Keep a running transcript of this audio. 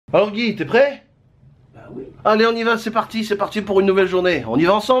Alors Guy, t'es prêt? Bah oui. Allez, on y va, c'est parti pour une nouvelle journée. On y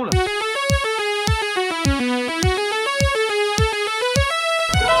va ensemble?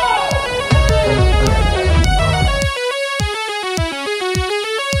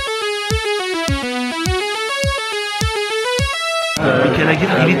 Michaël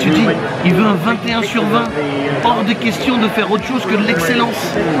Aguilar, il étudie, il veut un 21 sur 20. Hors de question de faire autre chose que de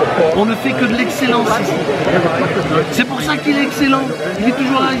l'excellence. On ne fait que de l'excellence ici. C'est pour ça qu'il est excellent. Il est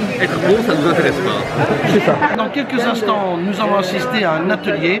toujours là. Être bon, ça ne nous intéresse pas. C'est ça. Dans quelques instants, nous allons assister à un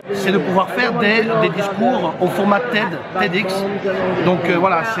atelier. C'est de pouvoir faire des discours au format TEDx. Donc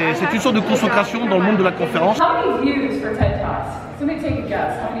voilà, c'est une sorte de consécration dans le monde de la conférence.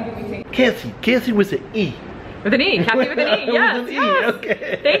 Kathy with an E. With an E, Kathy with an E, yes, With an E, yes.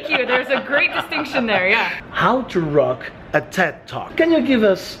 okay. Thank you, there's a great distinction there, yeah. How to rock a TED Talk. Can you give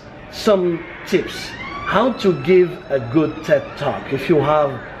us some tips? How to give a good TED Talk? If you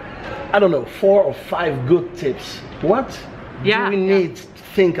have, I don't know, 4 or 5 good tips, what do we need to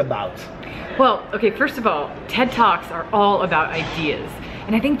think about? Well, okay, first of all, TED Talks are all about ideas.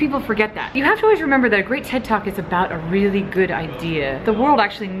 And I think people forget that. You have to always remember that a great TED Talk is about a really good idea. The world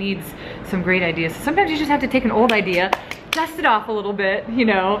actually needs some great ideas. Sometimes you just have to take an old idea, dust it off a little bit, you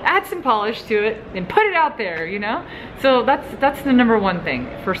know, add some polish to it, and put it out there, you know? So that's the number one thing,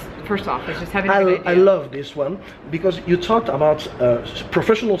 first off, is just having a good idea. I love this one, because you talked about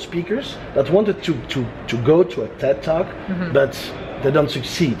professional speakers that wanted to go to a TED Talk, but they don't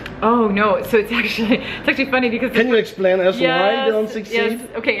succeed. Oh no, so it's actually funny because... Can you explain us why they don't succeed? Yes,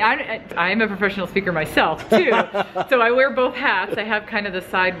 okay, I'm a professional speaker myself too. So I wear both hats. I have kind of the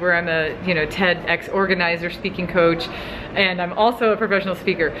side where I'm a, you know, TEDx organizer, speaking coach, and I'm also a professional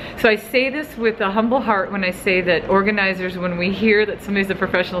speaker. So I say this with a humble heart when I say that organizers, when we hear that somebody's a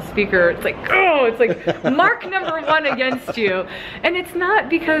professional speaker, it's like, oh, it's like mark number 1 against you. And it's not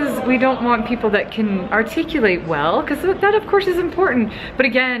because we don't want people that can articulate well, because that of course is important. But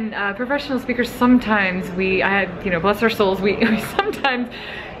again, professional speakers, sometimes you know, bless our souls, we sometimes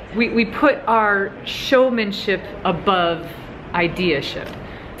put our showmanship above ideaship.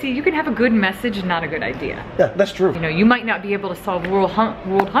 See, you can have a good message and not a good idea. Yeah, that's true. You know, you might not be able to solve world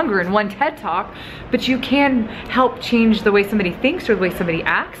hunger in one TED Talk, but you can help change the way somebody thinks or the way somebody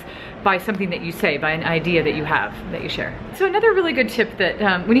acts by something that you say, by an idea that you have, that you share. So another really good tip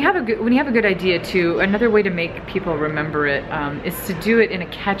that when you have a good idea too, another way to make people remember it is to do it in a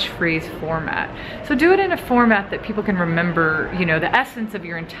catchphrase format. So do it in a format that people can remember, you know, the essence of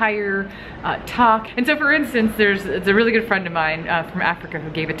your entire talk. And so for instance, there's a really good friend of mine from Africa who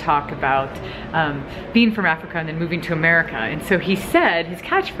gave a talk about being from Africa and then moving to America. And so he said, his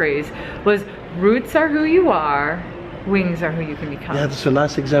catchphrase was, roots are who you are, wings are who you can become. Yeah, that's a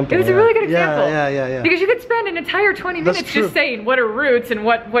nice example. It was a really good example. Yeah. Because you could spend an entire 20 minutes just saying what are roots and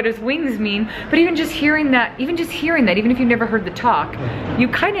what does wings mean, but even just hearing that, even if you've never heard the talk, you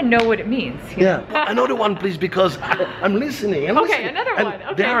kind of know what it means. Yeah. Another one, please, because I'm listening. Okay, another one.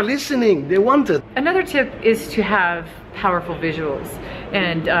 Okay. They are listening. They want it. Another tip is to have powerful visuals.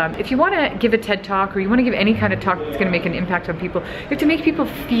 And if you want to give a TED Talk or you want to give any kind of talk that's going to make an impact on people, you have to make people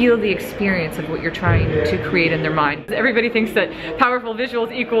feel the experience of what you're trying to create in their mind. Everybody thinks that powerful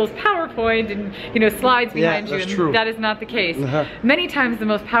visuals equals PowerPoint and, you know, slides behind you, and true. That is not the case. Many times the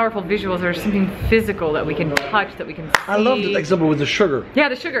most powerful visuals are something physical that we can touch, that we can see. I love the example with the sugar. Yeah,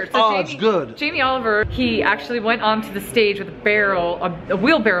 the sugar. So it's good. Jamie Oliver, he actually went onto the stage with a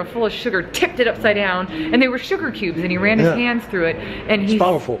wheelbarrow full of sugar, tipped it upside down, and they were sugar cubes, and he ran his hands through it, and it's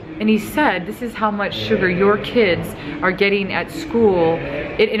powerful. And he said, this is how much sugar your kids are getting at school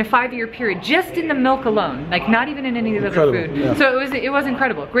in a 5-year period, just in the milk alone, like not even in any of the other food. Yeah. So it was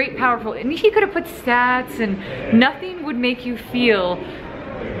incredible, great, powerful, and he could have put stats, and nothing would make you feel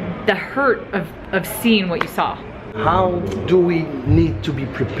the hurt of seeing what you saw. How do we need to be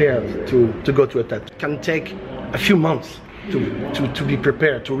prepared to go to a TED? It can take a few months to be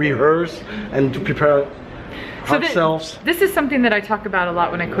prepared, to rehearse and to prepare ourselves. This is something that I talk about a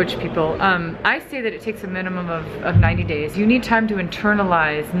lot when I coach people. I say that it takes a minimum of 90 days. You need time to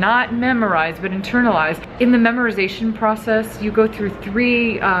internalize, not memorize, but internalize. In the memorization process, you go through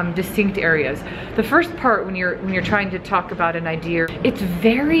 3 distinct areas. The first part, when you're trying to talk about an idea, it's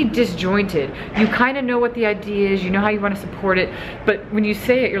very disjointed. You kind of know what the idea is, you know how you want to support it, but when you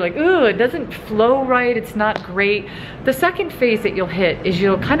say it, you're like, ooh, it doesn't flow right, it's not great. The second phase that you'll hit is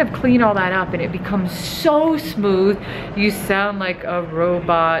you'll kind of clean all that up and it becomes so smooth. You sound like a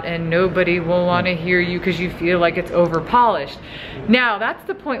robot and nobody will want to hear you because you feel like it's over polished. Now that's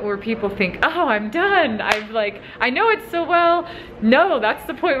the point where people think, oh, I'm done, I know it so well. No, that's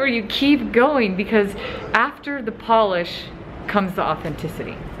the point where you keep going, because after the polish comes the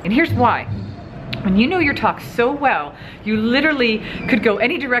authenticity. And here's why. When you know your talk so well, you literally could go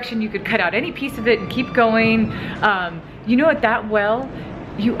any direction, you could cut out any piece of it and keep going. You know it that well,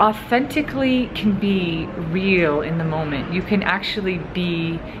 you authentically can be real in the moment. You can actually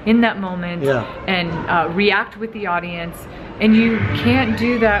be in that moment and react with the audience. And you can't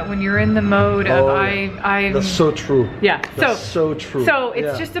do that when you're in the mode of I'm... That's so true. Yeah. That's so true. So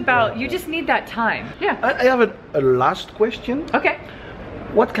it's just about, you just need that time. Yeah. I have a last question. Okay.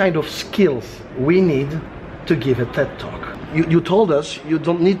 What kind of skills we need to give a TED Talk? You told us you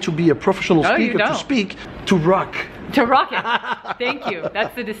don't need to be a professional speaker to speak, to rock. To rock it. Thank you.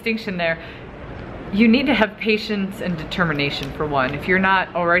 That's the distinction there. You need to have patience and determination for one. If you're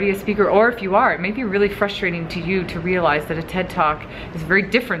not already a speaker, or if you are, it may be really frustrating to you to realize that a TED Talk is very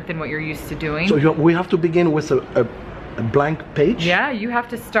different than what you're used to doing. So we have to begin with a blank page? Yeah, you have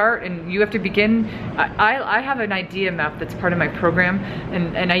to start and you have to begin. I have an idea map that's part of my program,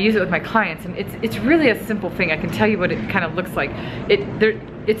 and I use it with my clients, and it's really a simple thing. I can tell you what it kind of looks like.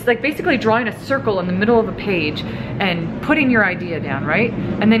 It's like basically drawing a circle in the middle of a page and putting your idea down, right?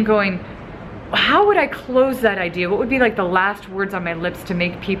 And then going, how would I close that idea? What would be like the last words on my lips to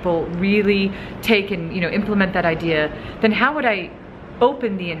make people really take and implement that idea? Then how would I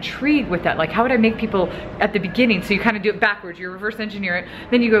open the intrigue with that? Like, how would I make people at the beginning? So you kind of do it backwards, you reverse engineer it.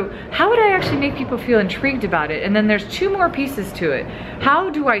 Then you go, how would I actually make people feel intrigued about it? And then there's two more pieces to it. How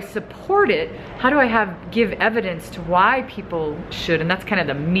do I support it? How do I give evidence to why people should? And that's kind of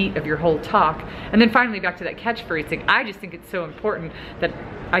the meat of your whole talk. And then finally back to that catchphrase thing. I just think it's so important that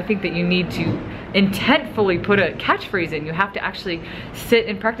I think that you need to intentfully put a catchphrase in. You have to actually sit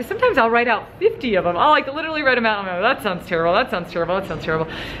and practice. Sometimes I'll write out 50 of them. I'll like literally write them out. I'm like, that sounds terrible, that sounds terrible, that sounds terrible.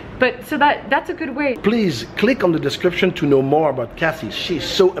 But so that's a good way. Please click on the description to know more about Kathy. She's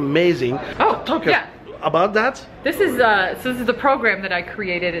so amazing. Oh, talk yeah. About that. This is the program that I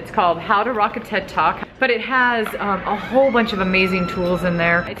created. It's called How to Rock a TED Talk, but it has a whole bunch of amazing tools in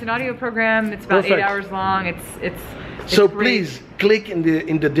there. It's an audio program. It's about 8 hours long. It's so great. Please click in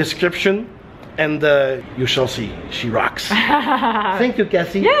the description, and you shall see she rocks. Thank you,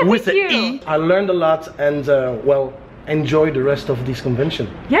 Kathy. Yeah, with thank the you. E. I learned a lot, and well, enjoy the rest of this convention.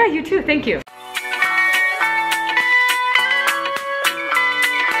 Yeah, you too. Thank you.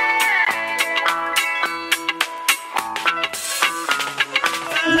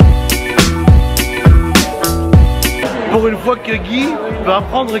 Pour une fois que Guy peut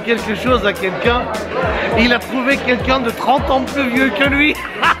apprendre quelque chose à quelqu'un, il a trouvé quelqu'un de 30 ans plus vieux que lui.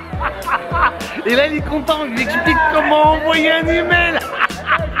 Et là il est content, il lui explique comment envoyer un email.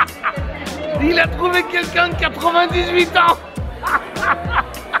 Il a trouvé quelqu'un de 98 ans.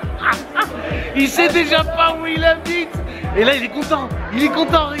 Il sait déjà pas où il habite. Et là il est content,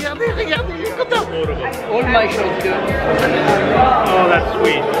 regardez, il est content. All my shoulders. Oh that's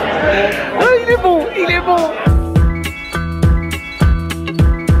sweet. Ah, il est bon.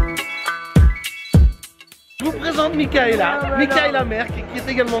 Je vous présente Michaël Aguilar, qui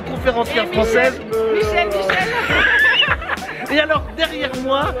est également conférencière française. Michel. Et alors derrière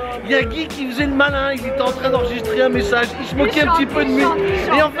moi, il y a Guy qui faisait le malin, il était en train d'enregistrer un message, il se moquait un petit peu de lui.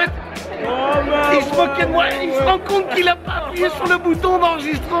 Et en fait, il se moquait de moi, il se rend compte qu'il n'a pas appuyé sur le bouton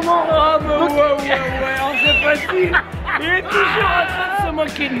d'enregistrement. Donc, c'est facile. Il est toujours en train de se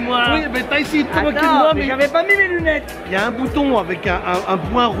moquer de moi. Oui, mais t'as essayé de te moquer de moi, mais j'avais pas mis mes lunettes. il y a un bouton avec un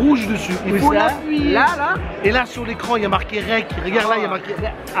point rouge dessus. Il faut l'appuyer. Là. Et là sur l'écran, il y a marqué REC. Regarde là, il y a marqué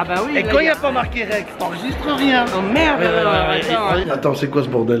REC. Ah bah oui. Et quand il n'y a pas marqué REC, t'enregistres rien. Oh merde. Attends, c'est quoi ce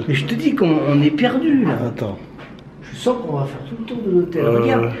bordel? Mais je te dis qu'on est perdu là. Attends. Je sens qu'on va faire tout le tour de l'hôtel.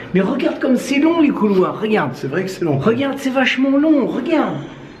 Regarde. Mais regarde comme c'est long les couloirs. Regarde. C'est vrai que c'est long. Regarde, c'est vachement long. Regarde.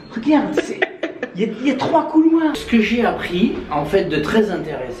 Il y a 3 couloirs. Ce que j'ai appris, en fait, de très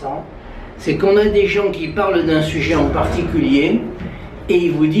intéressant, c'est qu'on a des gens qui parlent d'un sujet en particulier et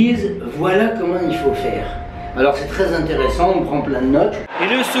ils vous disent voilà comment il faut faire. Alors c'est très intéressant, on prend plein de notes. Et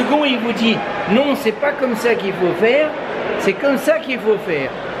le second, il vous dit non, c'est pas comme ça qu'il faut faire, c'est comme ça qu'il faut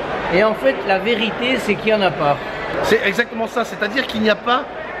faire. Et en fait, la vérité, c'est qu'il n'y en a pas. C'est exactement ça, c'est-à-dire qu'il n'y a pas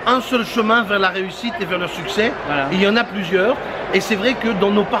un seul chemin vers la réussite et vers le succès. Voilà. Il y en a plusieurs. Et c'est vrai que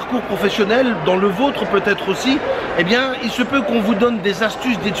dans nos parcours professionnels, dans le vôtre peut-être aussi, eh bien, il se peut qu'on vous donne des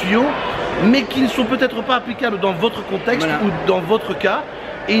astuces, des tuyaux, mais qui ne sont peut-être pas applicables dans votre contexte ou dans votre cas.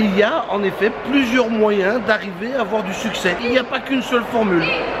 Et il y a en effet plusieurs moyens d'arriver à avoir du succès. Il n'y a pas qu'une seule formule.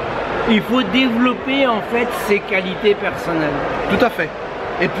 Il faut développer en fait ses qualités personnelles. Tout à fait.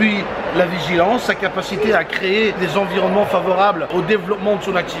 Et puis la vigilance, sa capacité à créer des environnements favorables au développement de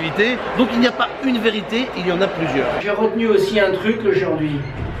son activité. Donc il n'y a pas une vérité, il y en a plusieurs. J'ai retenu aussi un truc aujourd'hui.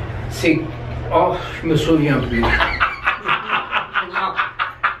 C'est... Oh, je me souviens plus.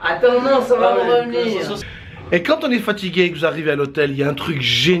 Attends, non, ça va revenir. Et quand on est fatigué et que vous arrivez à l'hôtel, il y a un truc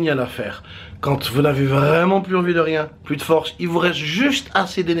génial à faire. Quand vous n'avez vraiment plus envie de rien, plus de force, il vous reste juste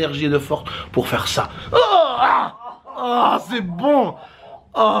assez d'énergie et de force pour faire ça. Oh, c'est bon.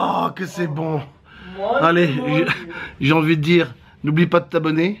 Oh, que c'est bon. Allez, j'ai envie de dire, n'oublie pas de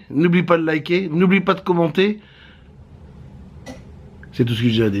t'abonner, n'oublie pas de liker, n'oublie pas de commenter. C'est tout ce que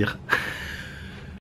j'ai à dire.